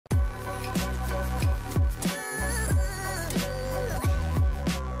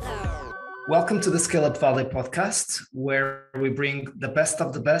Welcome to the Scale Up Valley podcast, where we bring the best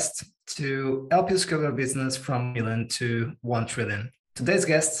of the best to help you scale your business from 1 million to 1 trillion. Today's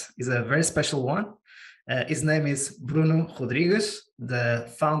guest is a very special one. His name is Bruno Rodrigues, the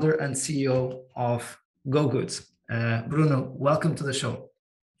founder and CEO of GoGood. Bruno, welcome to the show.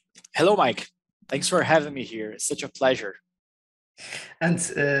 Hello, Mike. Thanks for having me here. It's such a pleasure. And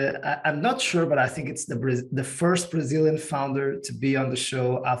I'm not sure, but I think it's the first Brazilian founder to be on the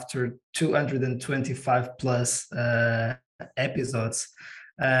show after 225 plus episodes.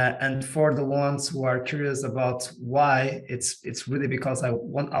 And for the ones who are curious about why, it's really because I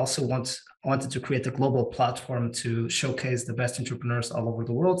wanted to create a global platform to showcase the best entrepreneurs all over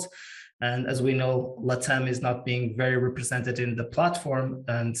the world. And as we know, LATAM is not being very represented in the platform,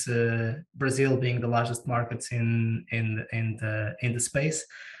 and Brazil being the largest market in the space.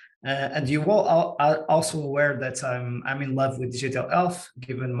 And you all are also aware that I'm in love with digital health,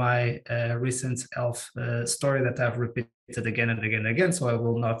 given my recent health story that I've repeated again and again and again. So I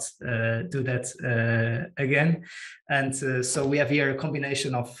will not do that again. And so we have here a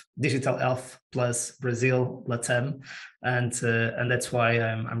combination of digital health plus Brazil, LATAM, and that's why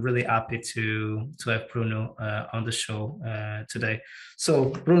I'm really happy to have Bruno on the show today. So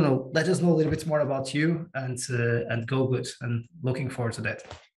Bruno, let us know a little bit more about you and GoGood, and looking forward to that.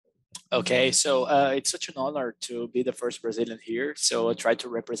 Okay, so it's such an honor to be the first Brazilian here. So I try to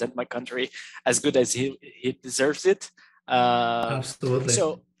represent my country as good as he deserves it. Absolutely.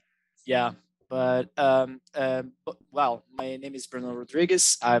 So, yeah, but well, my name is Bruno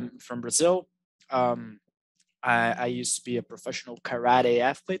Rodrigues. I'm from Brazil. I used to be a professional karate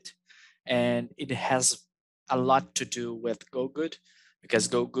athlete, and it has a lot to do with GoGood, because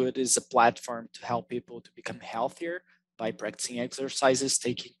GoGood is a platform to help people to become healthier by practicing exercises,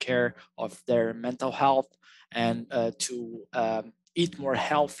 taking care of their mental health, and to eat more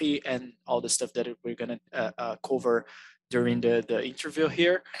healthy, and all the stuff that we're going to cover during the interview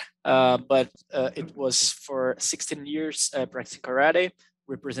here. But it was for 16 years practicing karate,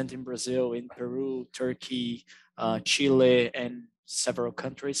 representing Brazil in Peru, Turkey, Chile, and several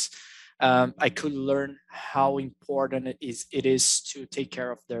countries. I could learn how important it is to take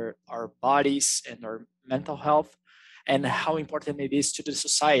care of our bodies and our mental health, and how important it is to the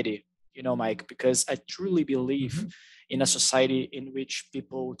society, Mike, because I truly believe in a society in which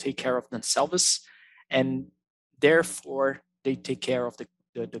people take care of themselves, and therefore they take care of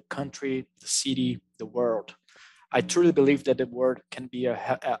the country, the city, the world. I truly believe that the world can be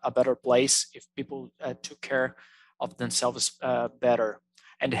a better place if people took care of themselves better.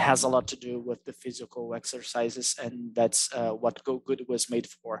 And it has a lot to do with the physical exercises, and that's what GoGood was made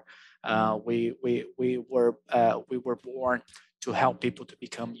for. We were born to help people to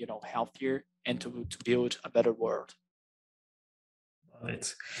become, healthier and to build a better world.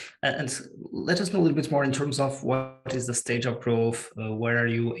 Right. And let us know a little bit more in terms of what is the stage of growth. Where are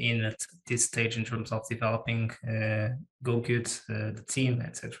you in at this stage in terms of developing GoGood, the team,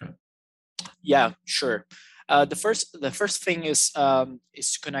 etc.? Yeah, sure. The first thing is to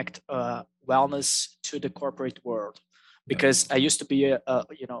connect wellness to the corporate world, because I used to be a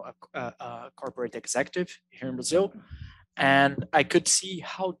corporate executive here in Brazil, and I could see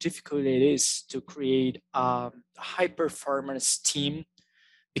how difficult it is to create a high performance team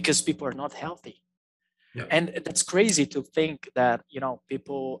because people are not healthy. Yeah. And that's crazy to think that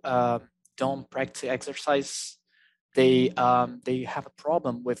people don't practice exercise. They have a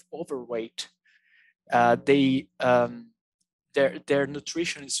problem with overweight. Their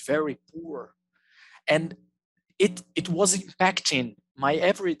nutrition is very poor, and it was impacting my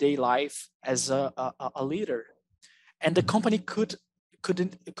everyday life as a leader. And the company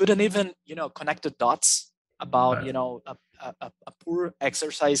couldn't even connect the dots about Right. a poor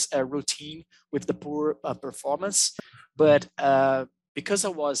exercise routine with the poor performance. But because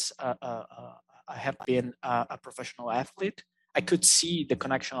I have been a professional athlete, I could see the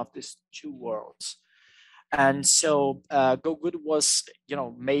connection of these two worlds. And so GoGood was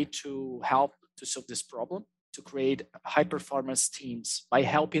made to help to solve this problem, to create high performance teams by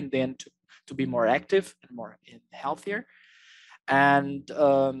helping them to be more active and more healthier. And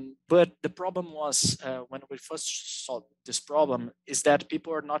but the problem was when we first saw this problem is that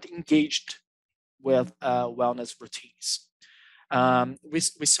people are not engaged with wellness routines.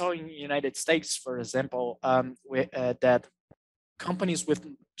 We saw in the United States, for example, that companies with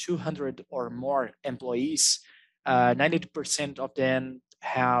 200 or more employees, 90% of them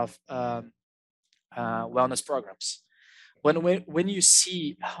have wellness programs. When you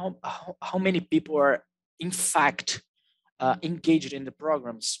see how many people are in fact engaged in the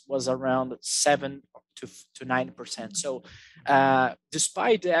programs, was around 7 to 9%. So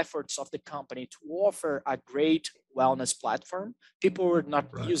despite the efforts of the company to offer a great wellness platform, people were not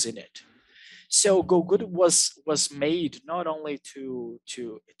using it. So GoGood was made not only to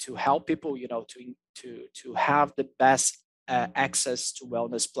help people, to have the best access to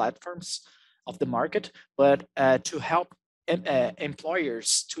wellness platforms of the market, but to help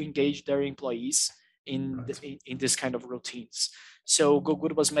employers to engage their employees in this kind of routines. So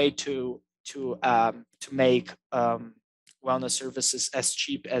GoGood was made to make wellness services as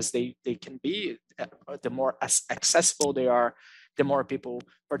cheap as they can be. The more accessible they are, the more people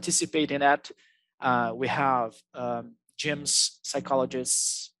participate in that. We have gyms,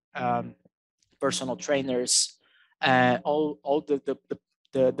 psychologists, personal trainers, all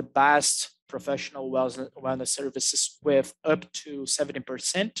the best professional wellness services with up to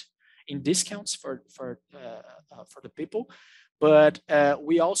 70% in discounts for the people. But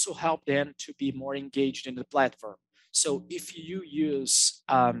we also help them to be more engaged in the platform. So if you use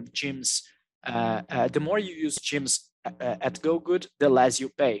gyms, the more you use gyms at GoGood, the less you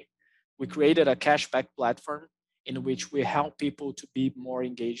pay. We created a cashback platform in which we help people to be more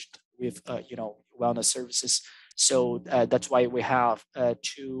engaged with wellness services. So that's why we have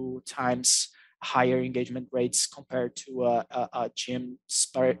 2 times higher engagement rates compared to a gym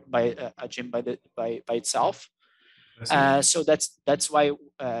by itself. So that's why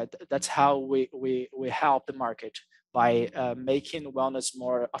that's how we help the market by making wellness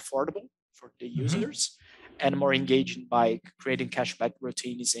more affordable for the users and more engaging by creating cashback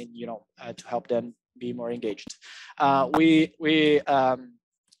routines and to help them be more engaged. We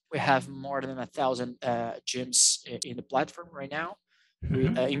have more than 1,000 gyms in the platform right now. We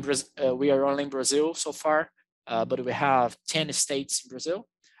are only in Brazil so far, but we have 10 states in Brazil.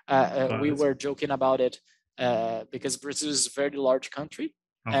 We were joking about it because Brazil is a very large country.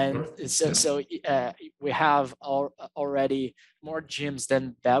 So we have already more gyms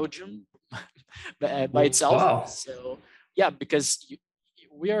than Belgium by itself. Wow. So yeah, because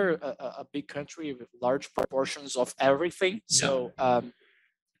we are a big country with large proportions of everything. So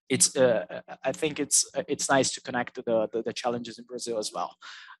it's I think it's nice to connect to the challenges in Brazil as well.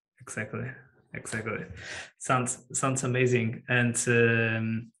 Exactly. Sounds amazing.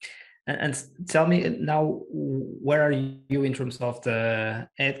 And tell me now, where are you in terms of the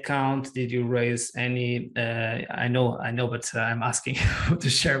head count? Did you raise any? I know, but I'm asking you to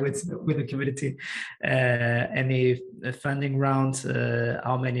share with the community any funding rounds.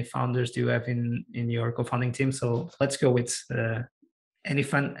 How many founders do you have in your co-founding team? So let's go with any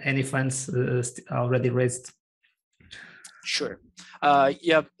funds already raised. Sure.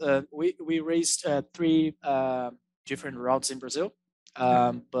 We raised 3 different rounds in Brazil.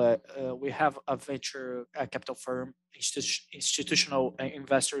 But we have a venture capital firm, institutional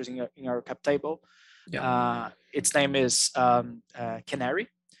investors in our cap table. Its name is Canary.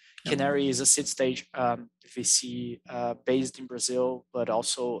 Canary is a seed stage VC based in Brazil, but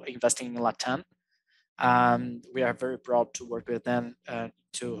also investing in Latam. We are very proud to work with them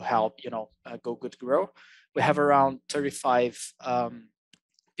to help GoGood grow. We have around 35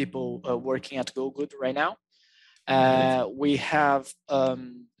 people working at GoGood right now. We have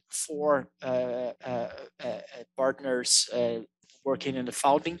 4 partners working in the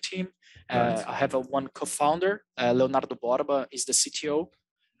founding team. I have one co-founder, Leonardo Borba is the CTO.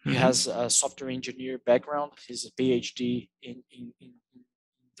 He has a software engineer background. He's a PhD in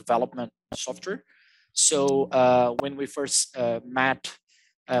development software. So when we first met,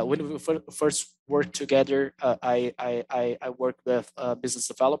 when we first worked together, I worked with business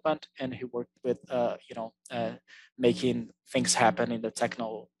development, and he worked with making things happen in the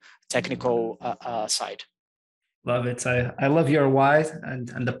technical side. Love it. I love your why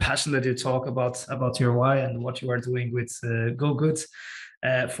and the passion that you talk about your why and what you are doing with GoGood.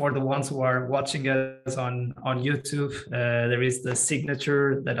 For the ones who are watching us on YouTube, there is the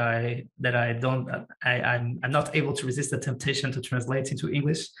signature that I'm not able to resist the temptation to translate into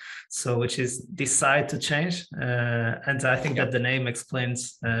English. So which is decide to change, and I think that the name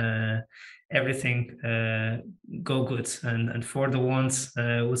explains everything. GoGood, and for the ones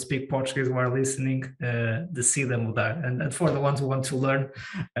who speak Portuguese who are listening, decida mudar, and for the ones who want to learn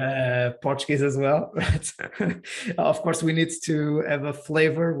Portuguese as well, right? Of course, we need to have a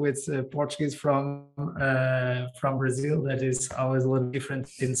flavor with Portuguese from Brazil that is always a little different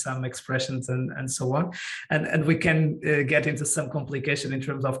in some expressions and so on, and we can get into some complication in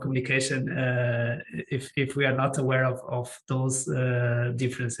terms of communication if we are not aware of those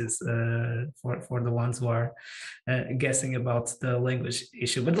differences. for the ones who are guessing about the language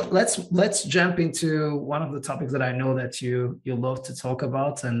issue. But let's jump into one of the topics that I know that you love to talk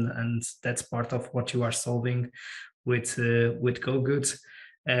about, and that's part of what you are solving with GoGood,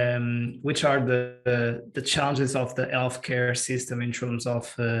 which are the challenges of the healthcare system in terms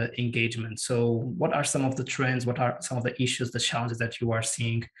of engagement. So, what are some of the trends? What are some of the issues, the challenges that you are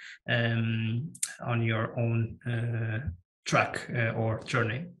seeing on your own track or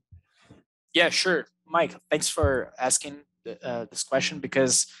journey? Yeah, sure, Mike. Thanks for asking this question,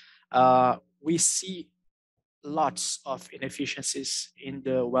 because we see lots of inefficiencies in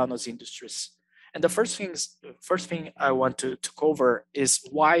the wellness industries. And the first thing I want to cover is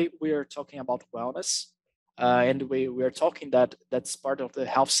why we are talking about wellness. And we are talking that's part of the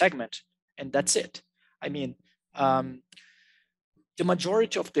health segment, and that's it. I mean, the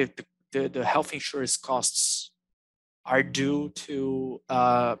majority of the health insurance costs are due to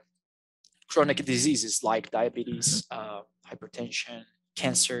chronic diseases like diabetes, hypertension,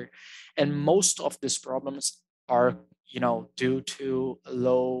 cancer, and most of these problems are due to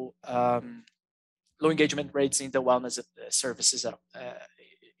low engagement rates in the wellness services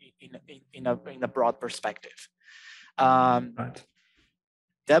in a broad perspective. Right.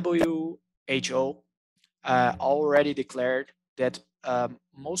 WHO already declared that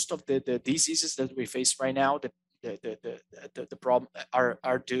most of the diseases that we face right now, the problem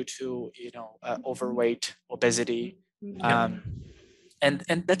are due to overweight, obesity,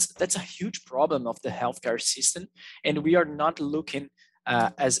 and that's a huge problem of the healthcare system, and we are not looking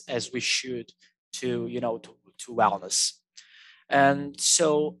as we should to wellness. And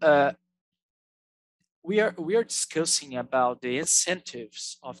so we are discussing about the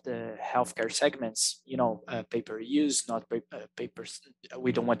incentives of the healthcare segments, pay-per-use, not papers.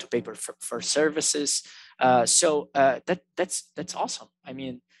 We don't want to pay for services. So that's awesome. I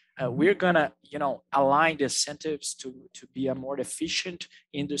mean, we're gonna align the incentives to be a more efficient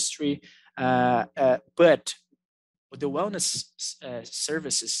industry, but the wellness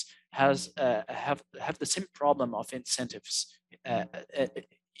services have the same problem of incentives.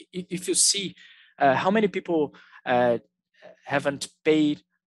 If you see how many people haven't paid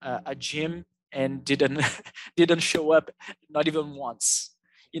a gym and didn't didn't show up, not even once.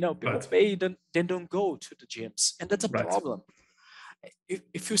 People pay, then don't go to the gyms, and that's a problem.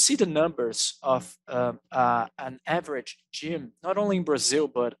 If you see the numbers of an average gym, not only in Brazil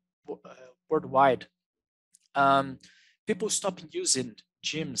but worldwide, people stop using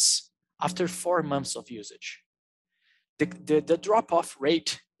gyms after 4 months of usage. The drop-off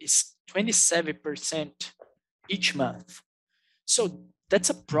rate is 27% each month. So that's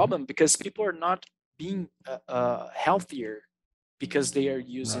a problem, because people are not being healthier because they are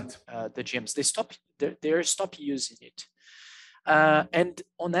using the gyms. They stop using it. And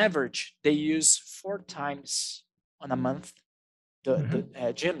on average, they use 4 times on a month the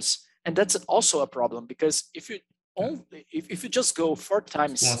gyms. And that's also a problem, because if you just go 4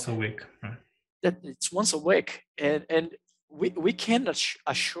 times once a week, right? That it's once a week, and we can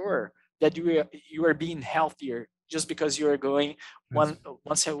assure that you are being healthier just because you are going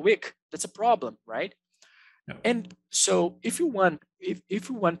once a week. That's a problem, right? Yeah. And so if you want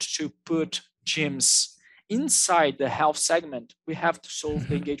to put gyms inside the health segment, we have to solve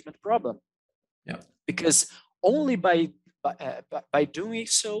the engagement problem. Yeah. Because only by doing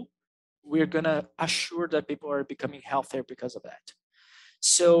so, we're gonna assure that people are becoming healthier because of that.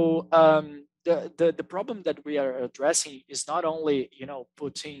 So the problem that we are addressing is not only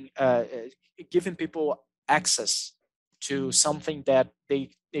putting giving people access to something that they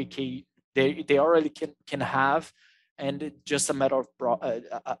already can have, and it's just a matter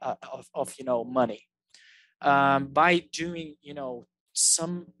of money. By doing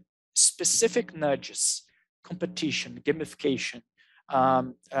some specific nudges, competition, gamification,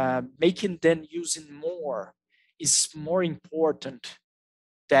 making them using more is more important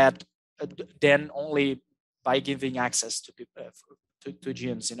than only by giving access to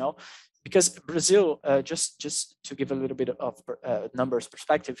gyms, because Brazil, just to give a little bit of numbers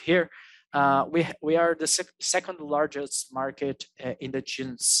perspective here, we are the second largest market in the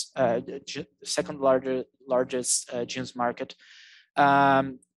gyms, second largest gyms market,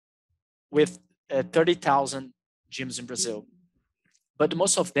 with 30,000 gyms in Brazil, but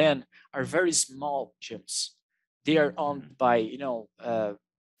most of them are very small gyms. They are owned by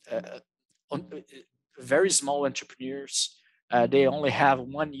very small entrepreneurs. They only have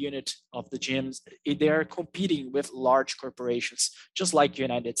 1 unit of the gyms. They are competing with large corporations, just like the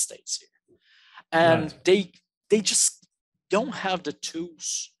United States here. And they just don't have the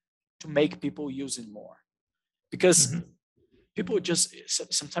tools to make people using more. Because people just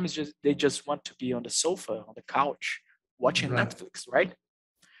sometimes they just want to be on the sofa, on the couch, watching Right. Netflix, right?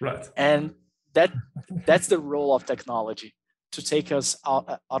 Right. And that's the role of technology, to take us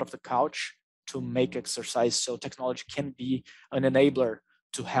out of the couch, to make exercise. So technology can be an enabler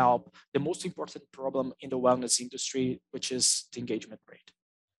to help the most important problem in the wellness industry, which is the engagement rate.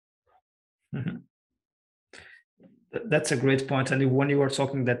 Mm-hmm. That's a great point. And when you were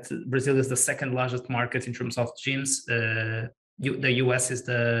talking that Brazil is the second largest market in terms of gyms, the US is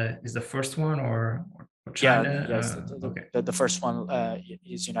the first one, or China? Yeah, yes. Okay. The first one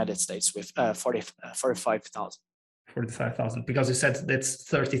is United States with 45,000. 45,000, because you said that's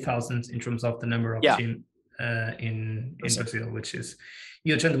 30,000 in terms of the number of Yeah, gym in Brazil. Brazil, which is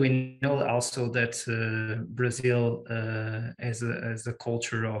huge. And we know also that Brazil has a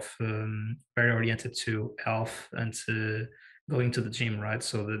culture of very oriented to health and going to the gym, right?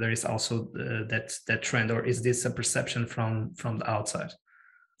 So there is also that trend, or is this a perception from the outside?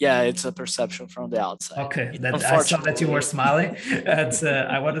 Yeah, it's a perception from the outside. Okay, that I saw that you were Unfortunately, smiling, and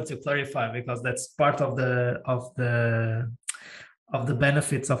I wanted to clarify, because that's part of the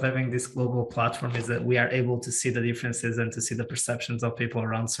benefits of having this global platform, is that we are able to see the differences and to see the perceptions of people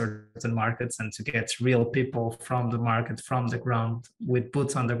around certain markets, and to get real people from the market, from the ground, with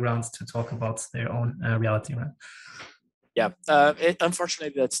boots on the ground, to talk about their own reality, right? yeah,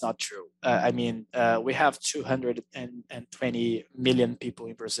 unfortunately, that's not true. I mean, we have 220 million people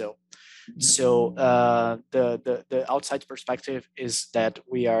in Brazil. So the outside perspective is that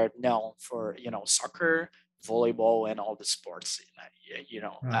we are known for, soccer, volleyball, and all the sports,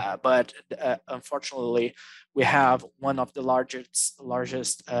 but unfortunately, we have one of the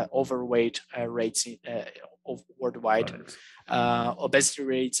largest overweight rates worldwide. Obesity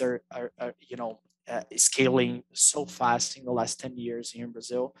rates are scaling so fast in the last 10 years here in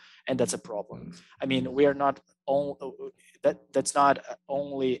Brazil, and that's a problem. I mean, we are not that's not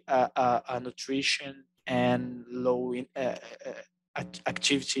only a nutrition and low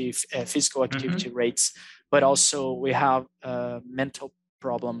activity, physical activity rates, but also we have mental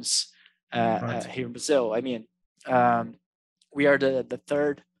problems here in Brazil. I mean, we are the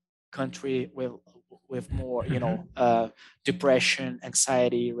third country with more, depression,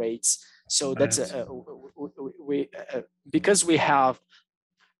 anxiety rates. So that's we because we have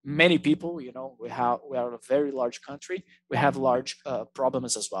many people, we are a very large country. We have large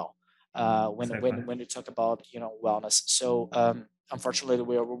problems as well when you talk about wellness. So unfortunately,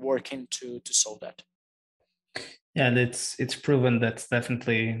 we are working to solve that. Yeah, and it's proven that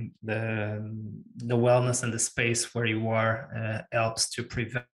definitely the wellness and the space where you are helps to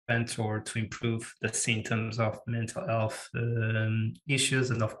prevent or to improve the symptoms of mental health issues,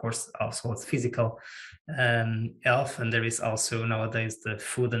 and of course also physical health. And there is also nowadays the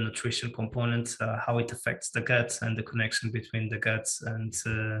food and nutrition component, how it affects the gut and the connection between the gut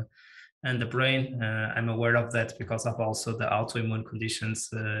and the brain. I'm aware of that because of also the autoimmune conditions.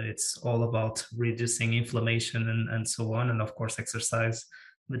 It's all about reducing inflammation and so on. And of course, exercise,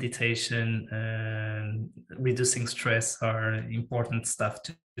 meditation, reducing stress are important stuff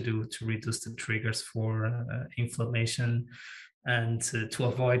to do to reduce the triggers for inflammation, and to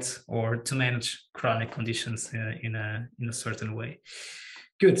avoid or to manage chronic conditions in a certain way.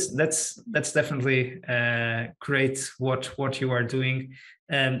 Good. That's definitely great what you are doing.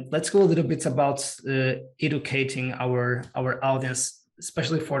 Let's go a little bit about educating our audience,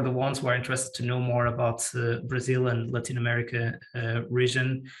 especially for the ones who are interested to know more about Brazil and Latin America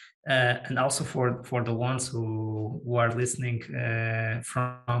region, and also for the ones who are listening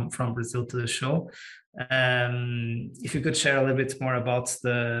from Brazil to the show. If you could share a little bit more about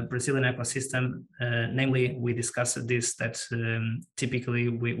the Brazilian ecosystem, namely, we discussed this, that typically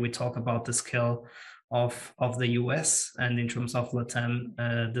we talk about the scale of the US, and in terms of Latam,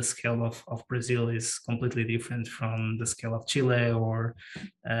 the scale of Brazil is completely different from the scale of Chile or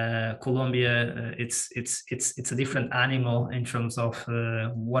Colombia. It's a different animal in terms of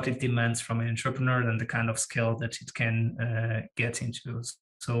what it demands from an entrepreneur and the kind of scale that it can get into.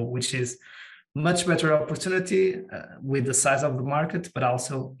 So, which is much better opportunity with the size of the market, but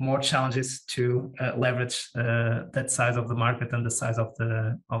also more challenges to leverage that size of the market and the size of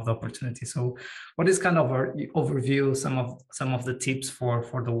the opportunity. So, what is kind of our overview, some of the tips for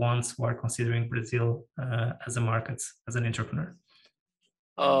the ones who are considering Brazil as a market, as an entrepreneur?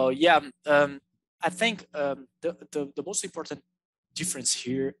 Yeah, I think the most important difference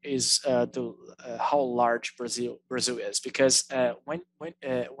here is how large Brazil is, because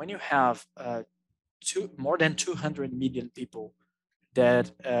when you have more than 200 million people, that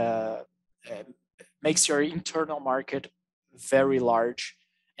makes your internal market very large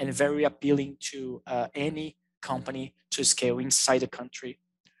and very appealing to any company to scale inside the country.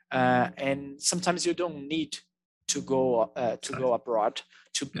 And sometimes you don't need to go abroad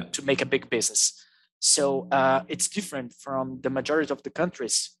to make a big business. So it's different from the majority of the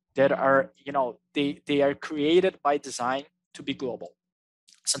countries that are, they are created by design to be global.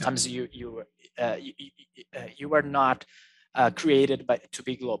 Sometimes you are not created to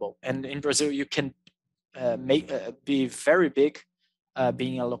be global. And in Brazil, you can be very big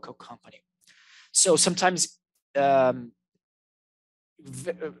being a local company. So sometimes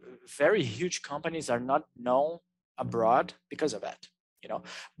very huge companies are not known abroad because of that,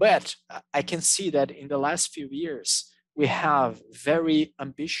 But I can see that in the last few years, we have very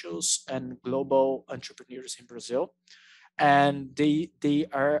ambitious and global entrepreneurs in Brazil, and they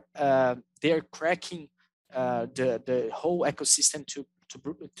are cracking the whole ecosystem to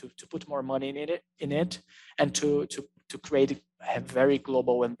put more money in it and to create very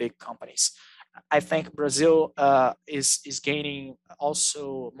global and big companies. I think Brazil is gaining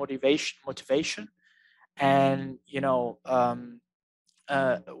also motivation, and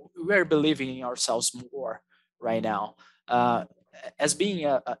we're believing in ourselves more right now. As being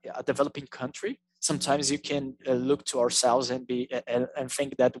a developing country, sometimes you can look to ourselves and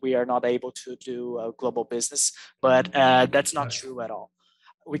think that we are not able to do global business, but that's not true at all.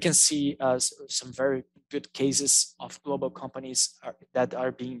 We can see some very good cases of global companies that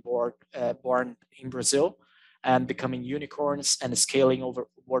are being born in Brazil and becoming unicorns and scaling over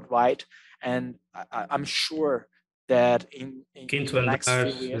worldwide. And I'm sure that in the next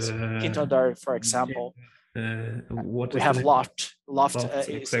few years, Quinto Andar, for example, we have Loft. Loft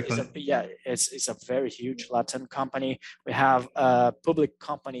exactly. It's a very huge Latin company. We have public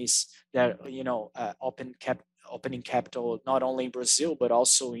companies that opening capital not only in Brazil but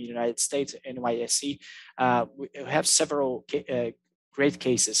also in the United States, NYSE. We have several great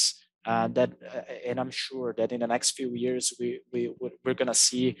cases that, and I'm sure that in the next few years we're gonna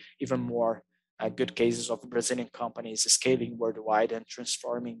see even more good cases of Brazilian companies scaling worldwide and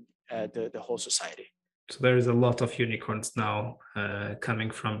transforming the whole society. So there is a lot of unicorns now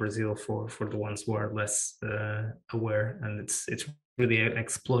coming from Brazil for the ones who are less aware, and it's really an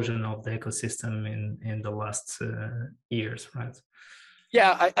explosion of the ecosystem in the last years, right?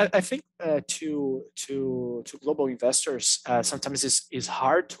 Yeah, I think to global investors, sometimes it's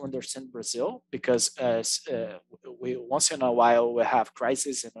hard to understand Brazil because we once in a while we have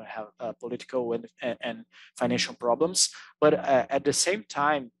crises and we have political and financial problems, but at the same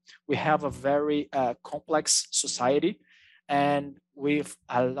time we have a very complex society and with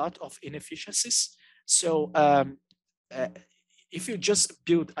a lot of inefficiencies. So if you just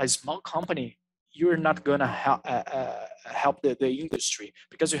build a small company, you're not going to help the industry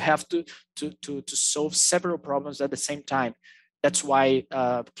because you have to solve several problems at the same time. That's why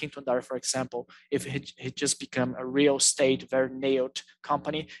Quinto Andar, for example, if he just become a real estate, very nailed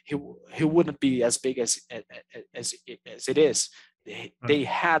company, he wouldn't be as big as it is. They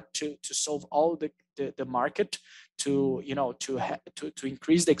had to solve all the market to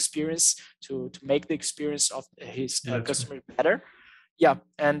increase the experience, to make the experience of his customer better. Yeah,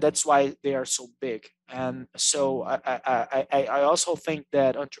 and that's why they are so big. And so I also think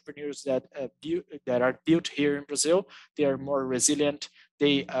that entrepreneurs that are built here in Brazil, they are more resilient.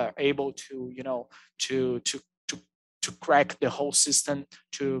 They are able to to crack the whole system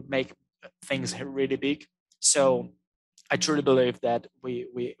to make things really big. So I truly believe that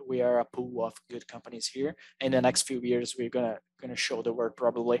we are a pool of good companies here. In the next few years, we're gonna show the world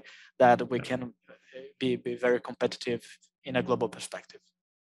probably that we can be very competitive in a global perspective.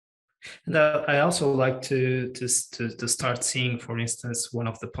 And I also like to start seeing, for instance, one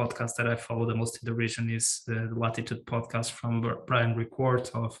of the podcasts that I follow the most in the region is the Latitude podcast from Brian Ricord,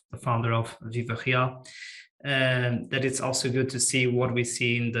 of the founder of Viva Real. And that it's also good to see what we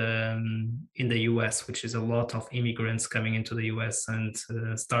see in the US, which is a lot of immigrants coming into the US and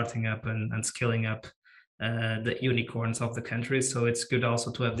starting up and scaling up the unicorns of the country. So it's good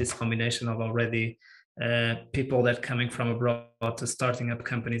also to have this combination of already people that coming from abroad to starting up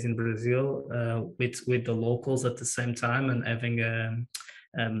companies in Brazil with the locals at the same time, and having a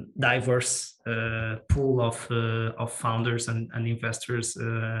diverse pool of founders and investors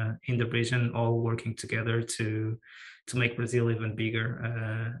in the region, all working together to make Brazil even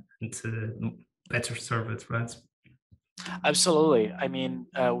bigger and to better serve it, right? Absolutely. I mean,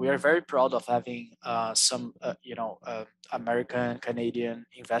 we are very proud of having some, American, Canadian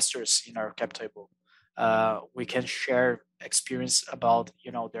investors in our cap table. We can share experience about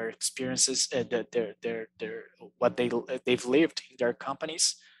their experiences, their what they've lived in their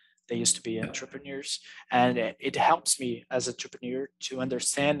companies. They used to be entrepreneurs, and it helps me as an entrepreneur to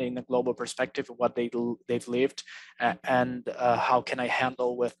understand in a global perspective what they've lived, and how can I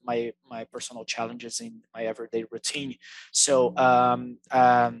handle with my personal challenges in my everyday routine. So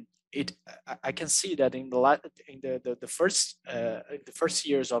I can see that in the first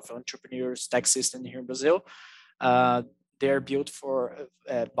years of entrepreneurs tech system here in Brazil, they're built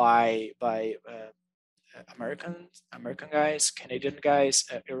by American guys, Canadian guys,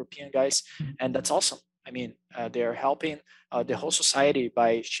 European guys, and that's awesome. I mean, they're helping the whole society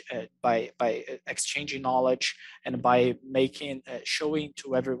by exchanging knowledge and by making showing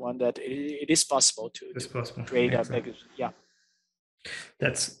to everyone that it is possible to create a big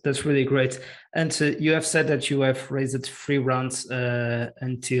That's really great. And you have said that you have raised 3 rounds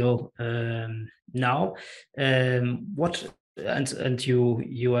until now. What and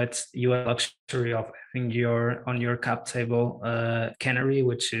you had luxury of having on your cap table Canary,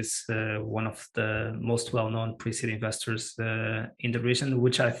 which is one of the most well-known pre-seed investors in the region,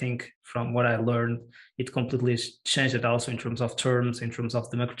 which I think, from what I learned, it completely changed it also in terms of terms, in terms of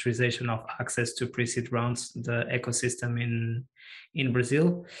democratization of access to pre-seed rounds, the ecosystem in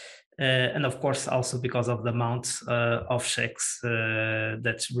Brazil. And of course, also because of the amount of checks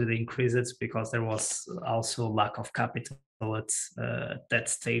that really increased, because there was also lack of capital at that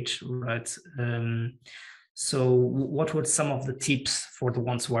stage, right? So what were some of the tips for the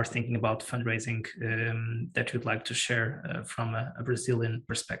ones who are thinking about fundraising that you'd like to share from a Brazilian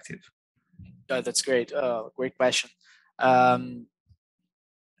perspective? That's great. Great question. I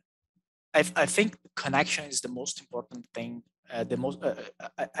think connection is the most important thing.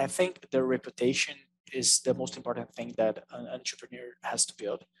 I think the reputation is the most important thing that an entrepreneur has to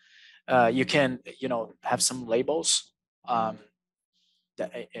build. You can, have some labels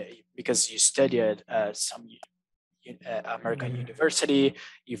that, because you studied some American university,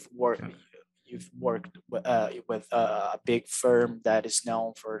 you've worked with a big firm that is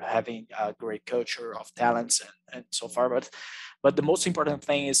known for having a great culture of talents and so far. But the most important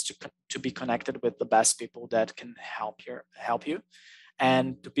thing is to be connected with the best people that can help you,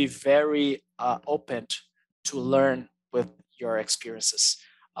 and to be very open to learn with your experiences.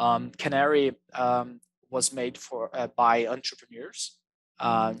 Canary was made by entrepreneurs.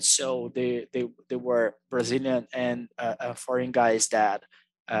 So they were Brazilian and foreign guys that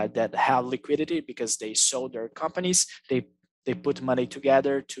have liquidity because they sold their companies. They put money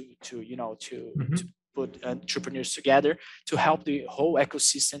together to put entrepreneurs together to help the whole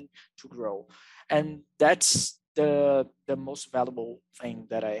ecosystem to grow, and that's the most valuable thing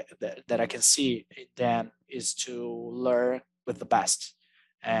that I can see in them, is to learn with the best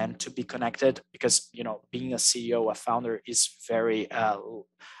and to be connected, because being a CEO, a founder, is very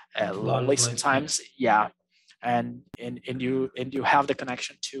lonely sometimes. Yeah. And you have the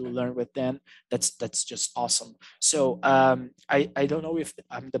connection to learn with them. That's just awesome. So I don't know if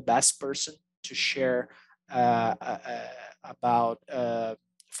I'm the best person to share about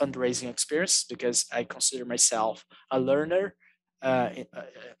fundraising experience, because I consider myself a learner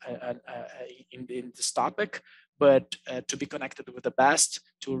in this topic. But to be connected with the best,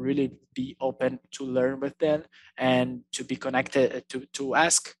 to really be open to learn with them, and to be connected, to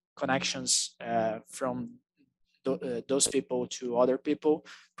ask connections from those people to other people,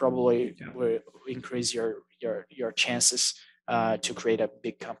 probably will increase your chances to create a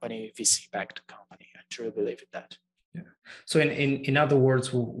big company, VC-backed company. I truly believe in that. Yeah. So in other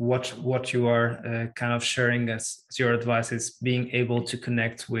words, what you are kind of sharing as your advice is being able to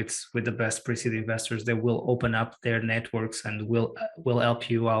connect with the best pre-seed investors that will open up their networks and will help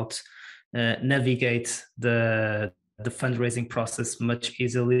you out navigate the fundraising process much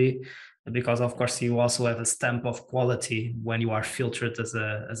easily, because of course you also have a stamp of quality when you are filtered as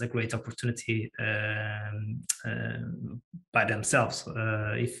a great opportunity by themselves.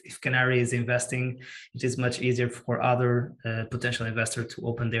 If Canary is investing, it is much easier for other potential investors to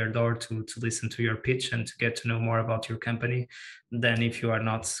open their door to listen to your pitch and to get to know more about your company than if you are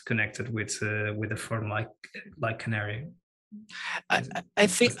not connected with a firm like Canary. I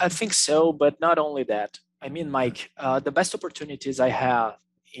think so, but not only that. I mean, Mike, the best opportunities I have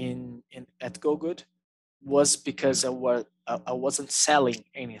at GoGood was because I wasn't selling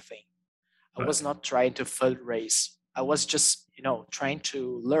anything. I was not trying to fundraise. I was just trying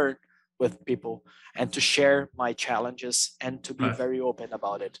to learn with people and to share my challenges and to be very open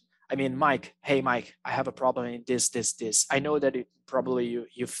about it. I mean, Mike, hey Mike, I have a problem in this. I know that probably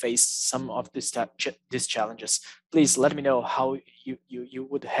you faced some of these challenges. Please let me know how you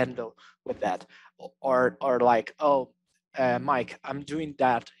would handle with that. Or like, oh, Mike, I'm doing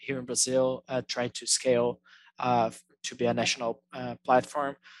that here in Brazil, trying to scale to be a national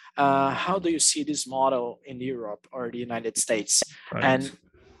platform. How do you see this model in Europe or the United States? Right. And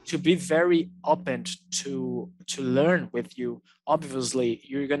to be very open to learn with you. Obviously,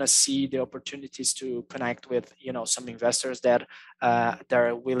 you're gonna see the opportunities to connect with some investors that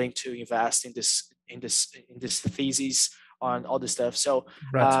are willing to invest in this thesis on all this stuff. So,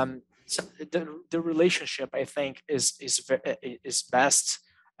 Right. so the relationship, I think, is best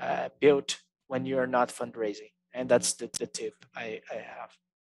built when you're not fundraising, and that's the tip I have.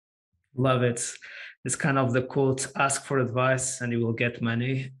 Love it. It's kind of the quote: ask for advice and you will get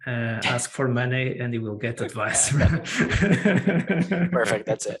money. Ask for money and you will get advice. Perfect.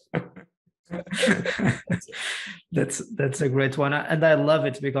 That's it. That's a great one, and I love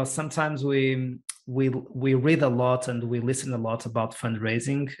it because sometimes we read a lot and we listen a lot about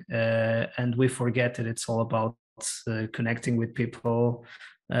fundraising, and we forget that it's all about connecting with people,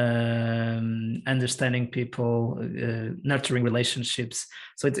 understanding people, nurturing relationships.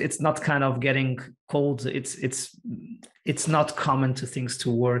 So it's not kind of getting cold. It's not common to things to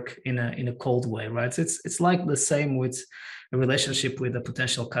work in a cold way, right? It's like the same with a relationship with a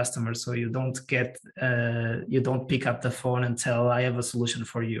potential customer. So you don't pick up the phone and tell, I have a solution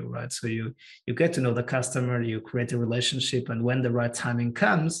for you, right? So you get to know the customer, you create a relationship, and when the right timing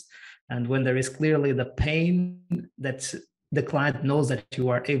comes, and when there is clearly the pain that the client knows that you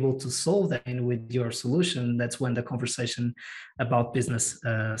are able to solve that with your solution, that's when the conversation about business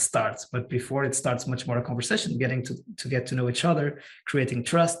starts. But before it starts, much more a conversation, getting to get to know each other, creating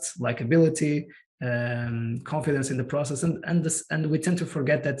trust, likability, confidence in the process, and we tend to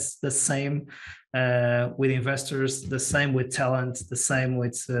forget that's the same with investors, the same with talent, the same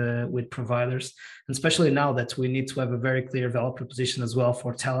with providers, and especially now that we need to have a very clear value proposition as well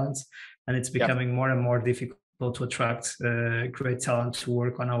for talent, and it's becoming more and more difficult to attract great talent to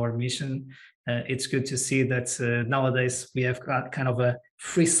work on our mission. It's good to see that nowadays we have got kind of a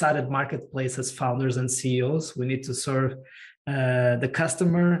free-sided marketplace as founders and CEOs. We need to serve the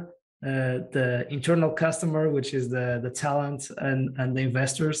customer, the internal customer, which is the talent and the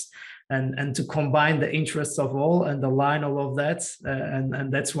investors, and to combine the interests of all and align all of that.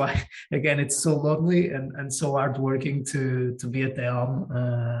 And that's why, again, it's so lonely and so hardworking to be at the helm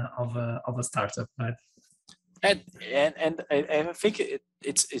of a startup, right? And I think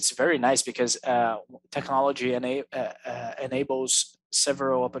it's very nice because technology enables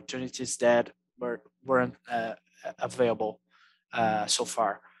several opportunities that weren't available so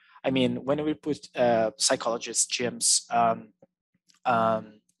far. I mean, when we put psychologists, gyms,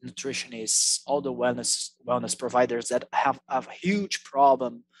 nutritionists, all the wellness providers that have a huge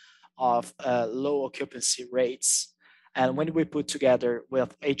problem of low occupancy rates, and when we put together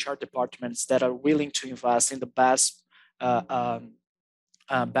with HR departments that are willing to invest in the best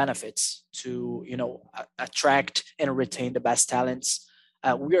benefits to attract and retain the best talents,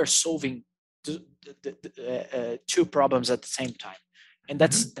 we are solving two problems at the same time. And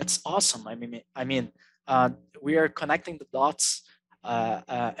that's awesome. I mean, we are connecting the dots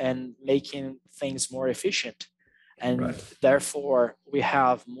and making things more efficient, and therefore we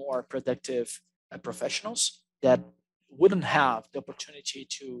have more productive professionals that wouldn't have the opportunity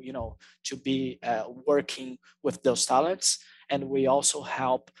to be working with those talents. And we also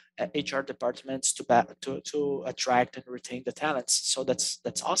help HR departments to attract and retain the talents. So that's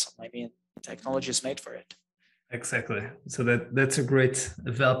awesome. I mean, technology is made for it. Exactly. So that's a great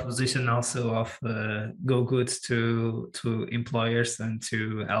value proposition also of GoGood to employers and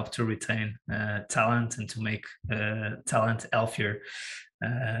to help to retain talent and to make talent healthier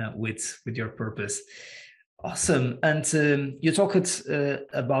with your purpose. Awesome. And you talked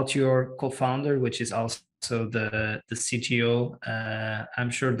about your co-founder, which is also the CTO.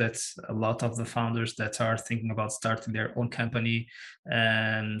 I'm sure that a lot of the founders that are thinking about starting their own company,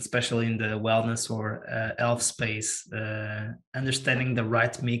 especially in the wellness or health space, understanding the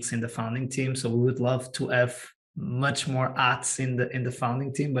right mix in the founding team. So we would love to have much more hats in the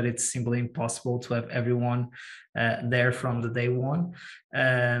founding team, but it's simply impossible to have everyone there from the day one.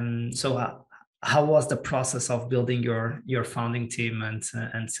 So how was the process of building your founding team and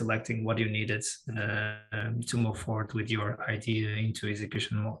selecting what you needed to move forward with your idea into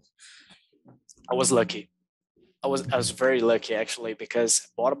execution mode? I was lucky. I was very lucky actually, because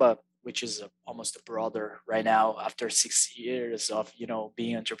Borba, which is almost a brother right now after 6 years of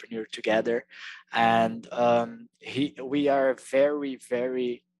being entrepreneur together, and we are very,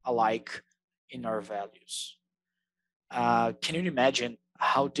 very alike in our values. Can you imagine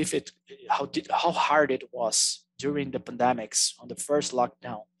how hard it was during the pandemics on the first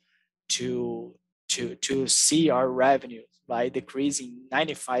lockdown to see our revenue by decreasing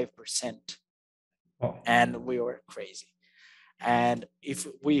 95%? and we were crazy. And if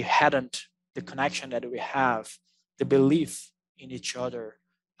we hadn't the connection that we have, the belief in each other,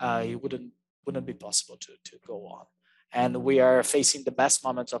 it wouldn't be possible to go on. And we are facing the best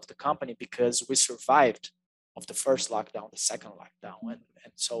moments of the company because we survived of the first lockdown, the second lockdown,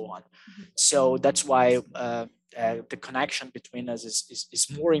 and so on. So that's why the connection between us is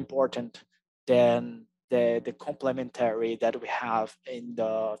more important than the complementary that we have in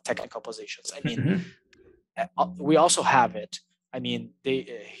the technical positions. I mean, we also have it. I mean,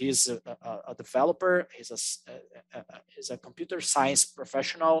 he's a developer. He's a computer science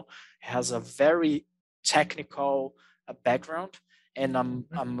professional. He has a very technical background, and I'm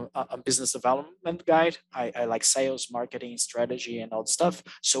a business development guy. I like sales, marketing, strategy, and all the stuff.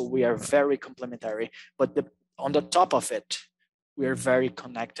 So we are very complementary. But on the top of it, we are very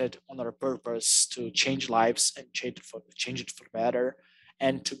connected on our purpose to change lives and change it for better,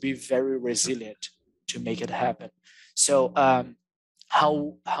 and to be very resilient to make it happen. So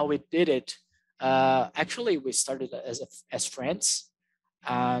how we did it? Actually, we started as friends,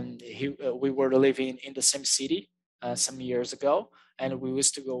 and we were living in the same city some years ago, and we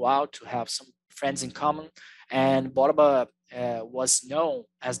used to go out to have some friends in common. And Borba was known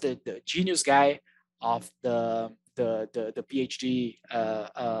as the genius guy of the PhD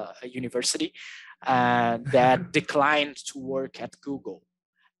university, and that declined to work at Google.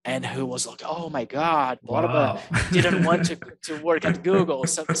 And who was like, "Oh my God, Borba didn't want to work at Google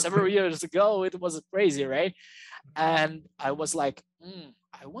several years ago. It was crazy, right?" And I was like,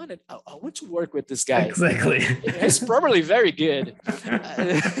 I want to work with this guy. Exactly. He's probably very good.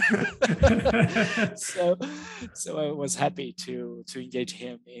 so I was happy to engage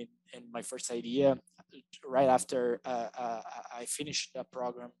him in my first idea. Right after I finished a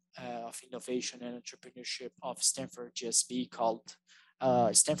program of innovation and entrepreneurship of Stanford GSB called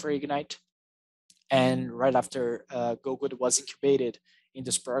Stanford Ignite. And right after GoGood was incubated in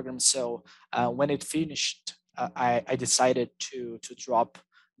this program. So when it finished, I decided to drop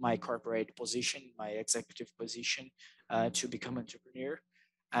my corporate position, my executive position, to become an entrepreneur.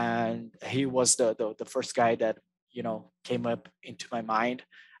 And he was the first guy that came up into my mind.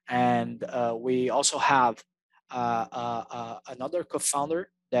 And we also have another co-founder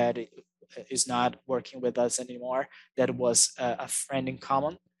that is not working with us anymore. That was a friend in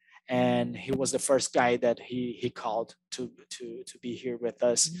common, and he was the first guy that he called to be here with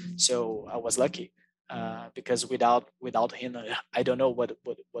us. So I was lucky because without him, I don't know what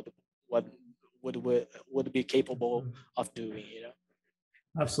would be capable of doing.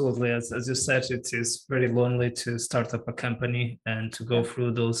 Absolutely. As you said, it is very lonely to start up a company and to go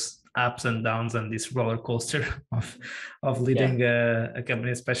through those ups and downs and this roller coaster of leading a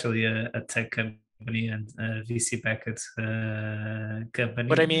company, especially a tech company and a VC backed company.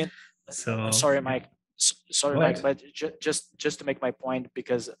 But I mean, so I'm sorry, Mike. Sorry, Mike, but just to make my point,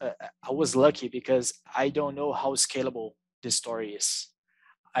 because I was lucky because I don't know how scalable this story is.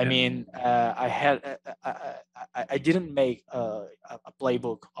 I mean, I didn't make a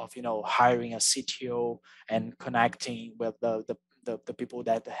playbook of hiring a CTO and connecting with the people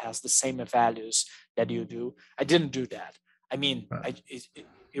that has the same values that you do. I didn't do that. I mean,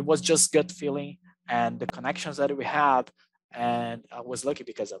 it was just gut feeling and the connections that we have, and I was lucky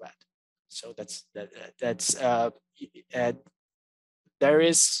because of that. So there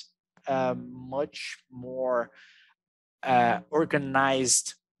is much more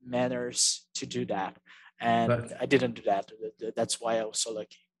organized manners to do that, and I didn't do that. That's why I was so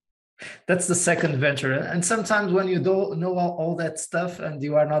lucky. That's the second venture, and sometimes when you don't know all that stuff and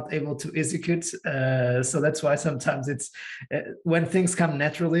you are not able to execute, so that's why sometimes it's when things come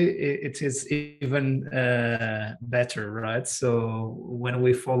naturally, it is even better, right? So when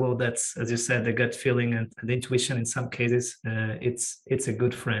we follow that, as you said, the gut feeling and the intuition, in some cases, it's a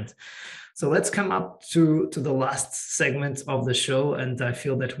good friend. So let's come up to the last segment of the show, and I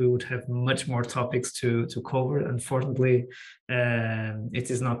feel that we would have much more topics to cover. Unfortunately, it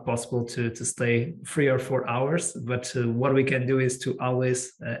is not possible to stay 3 or 4 hours, but what we can do is to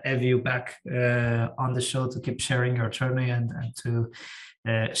always have you back on the show to keep sharing your journey and to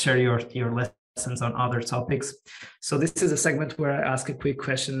share your lessons on other topics. So this is a segment where I ask a quick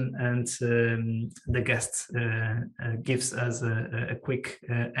question and the guest gives us a quick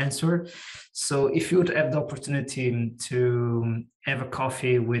answer. So if you would have the opportunity to have a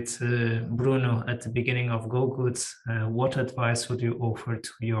coffee with Bruno at the beginning of GoGood, what advice would you offer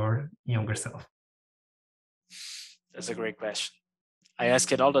to your younger self? That's a great question. I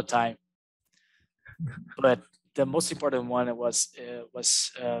ask it all the time, but the most important one was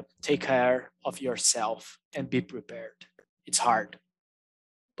take care of yourself and be prepared. It's hard,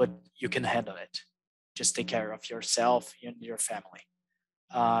 but you can handle it. just take care of yourself and your family.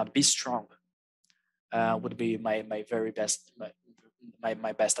 Be strong would be my very best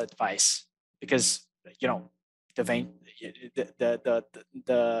my best advice, because you know the vein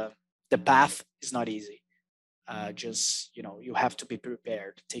the the path is not easy. Just you have to be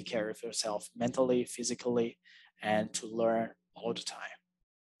prepared, take care of yourself mentally, physically, and to learn all the time.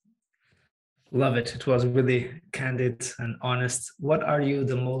 Love it. It was really candid and honest. What are you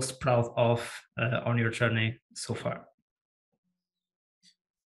the most proud of on your journey so far?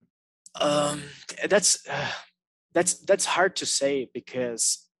 Um, that's that's hard to say,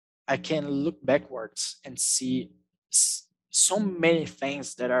 because I can look backwards and see so many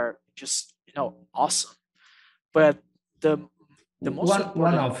things that are just awesome. But the the most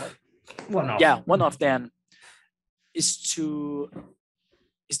important one of them is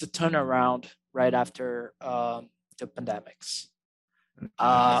the turnaround right after the pandemics.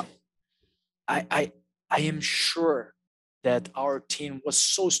 Uh, I am sure that our team was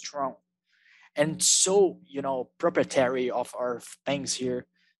so strong and so proprietary of our things here,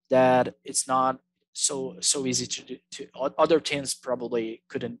 that it's not so easy to do. Other teams probably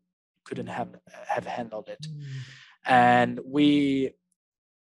couldn't have handled it, and we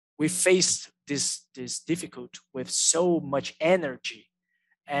faced this difficult with so much energy,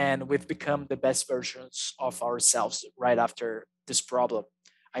 and we've become the best versions of ourselves right after this problem.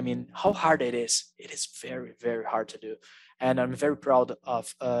 I mean, how hard it is. It is very, very hard to do. And I'm very proud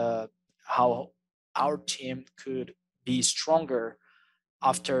of how our team could be stronger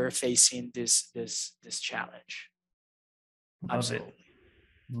after facing this challenge. Love Absolutely. it.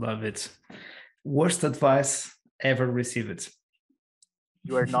 Love it. Worst advice ever received?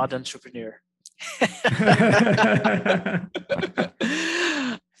 You are not an entrepreneur.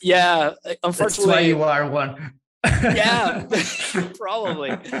 Yeah, unfortunately. That's why you are one. Yeah,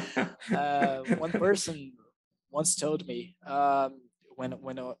 probably. One person once told me,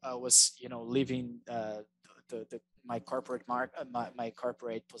 when I was leaving my corporate my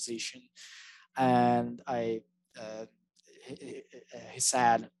corporate position, and he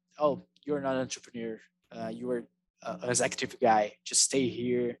said, "Oh, you're not an entrepreneur. You are an executive guy. Just stay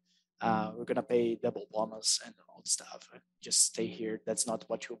here. We're gonna pay double bonus and all the stuff. Just stay here. That's not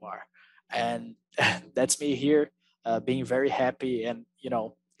what you are." And that's me here, being very happy and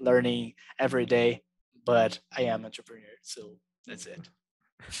learning every day. But I am entrepreneur, so that's it.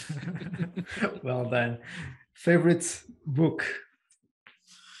 Well done. Favorite book?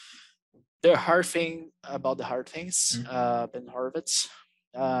 The hard thing about the hard things, Ben Horowitz,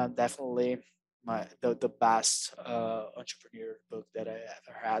 definitely the best entrepreneur book that I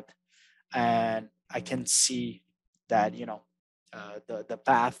ever had, and I can see that the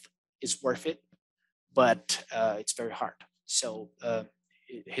path is worth it, but it's very hard. So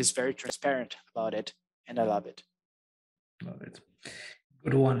he's very transparent about it, and I love it. Love it.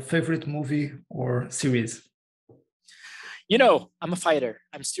 Good one. Favorite movie or series? I'm a fighter.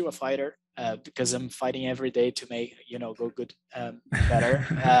 I'm still a fighter, because I'm fighting every day to make go good, better.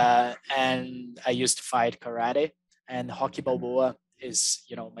 And I used to fight karate, and Rocky Balboa is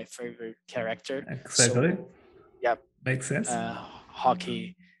my favorite character. Exactly. So, yeah, makes sense.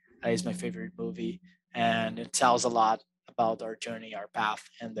 Hockey is my favorite movie, and it tells a lot about our journey, our path,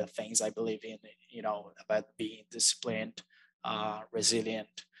 and the things I believe in. About being disciplined,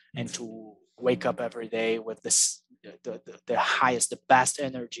 resilient, and to wake up every day with the highest, the best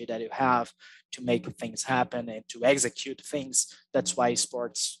energy that you have to make things happen and to execute things. That's why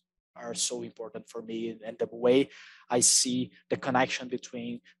sports are so important for me, and the way I see the connection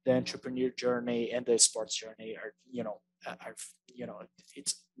between the entrepreneur journey and the sports journey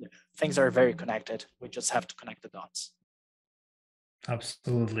it's things are very connected. We just have to connect the dots.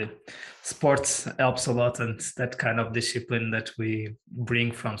 Absolutely. Sports helps a lot, and that kind of discipline that we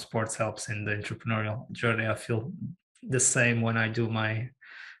bring from sports helps in the entrepreneurial journey. I feel the same when I do my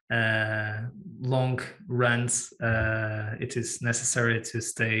long runs. It is necessary to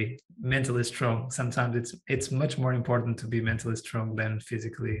stay mentally strong. Sometimes it's much more important to be mentally strong than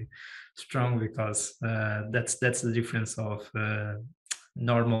physically strong, because that's the difference of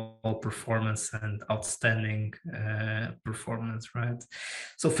normal performance and outstanding performance, right?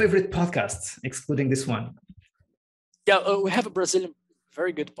 So favorite podcasts, excluding this one? Yeah, we have a Brazilian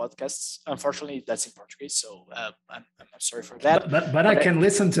very good podcasts. Unfortunately, that's in Portuguese, so I'm sorry for that. But I can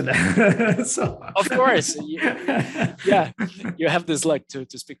listen to that. So of course, yeah, you have this luck to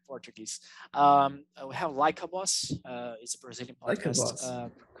speak Portuguese. We have Like a Boss. It's a Brazilian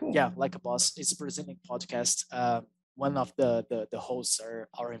podcast. Cool. Yeah, Like a Boss. It's a Brazilian podcast. One of the hosts are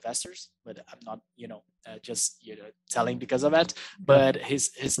our investors, but I'm not just telling because of that. But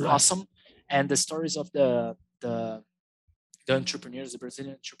he's awesome, and the stories of the entrepreneurs, the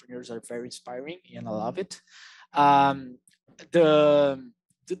Brazilian entrepreneurs, are very inspiring, and I love it. Um, the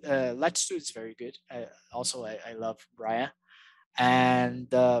Latitude is very good. Also, I love Brian, and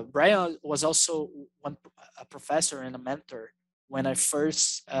Brian was also a professor and a mentor when I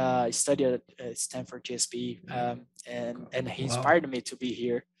first studied at Stanford GSP, and he inspired me to be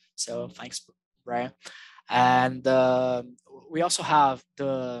here. So thanks, Brian. And we also have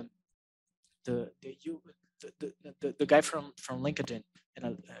the you the guy from LinkedIn, and I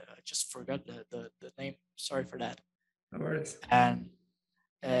just forgot the name. Sorry for that. No worries. And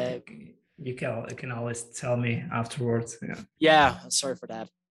you can always tell me afterwards. Yeah, sorry for that.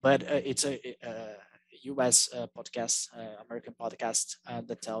 But it's a US podcast, American podcast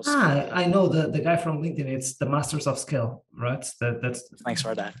that tells. I know the guy from LinkedIn. It's the Masters of Scale, right? That's. Thanks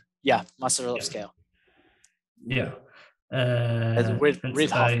for that. Yeah, Masters of Scale. Yeah.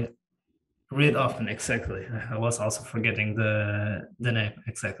 Reid Hoffman, exactly. I was also forgetting the name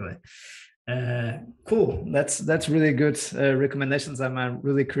exactly. Cool. That's really good recommendations. I'm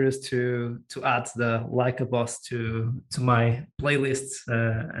really curious to add the Like a Boss to my playlist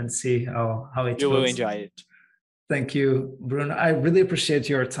and see how it goes. You will enjoy it. Thank you, Bruno. I really appreciate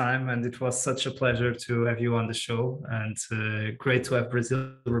your time, and it was such a pleasure to have you on the show, and great to have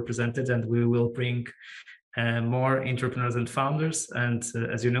Brazil represented. And we will bring more entrepreneurs and founders. And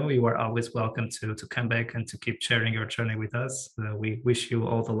as you know, you are always welcome to come back and to keep sharing your journey with us. We wish you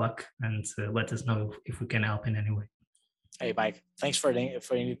all the luck, and let us know if we can help in any way. Hey, Mike, thanks for the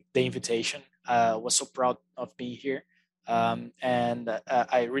invitation. I was so proud of being here. And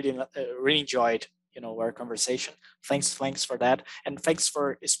I really enjoyed our conversation. Thanks for that, and thanks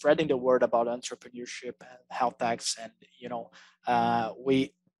for spreading the word about entrepreneurship and health techs. And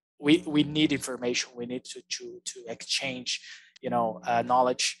we need information. We need to exchange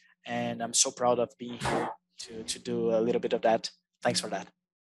knowledge, and I'm so proud of being here to do a little bit of that. Thanks for that.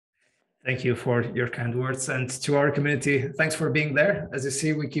 Thank you for your kind words, and to our community, thanks for being there. As you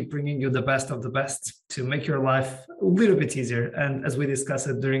see, we keep bringing you the best of the best to make your life a little bit easier. And as we discussed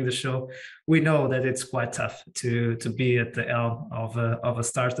it during the show, we know that it's quite tough to be at the helm of a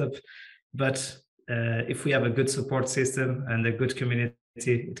startup, but if we have a good support system and a good community,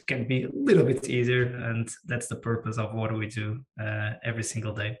 it can be a little bit easier, and that's the purpose of what we do every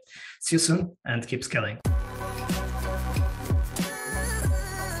single day. See you soon, and keep scaling.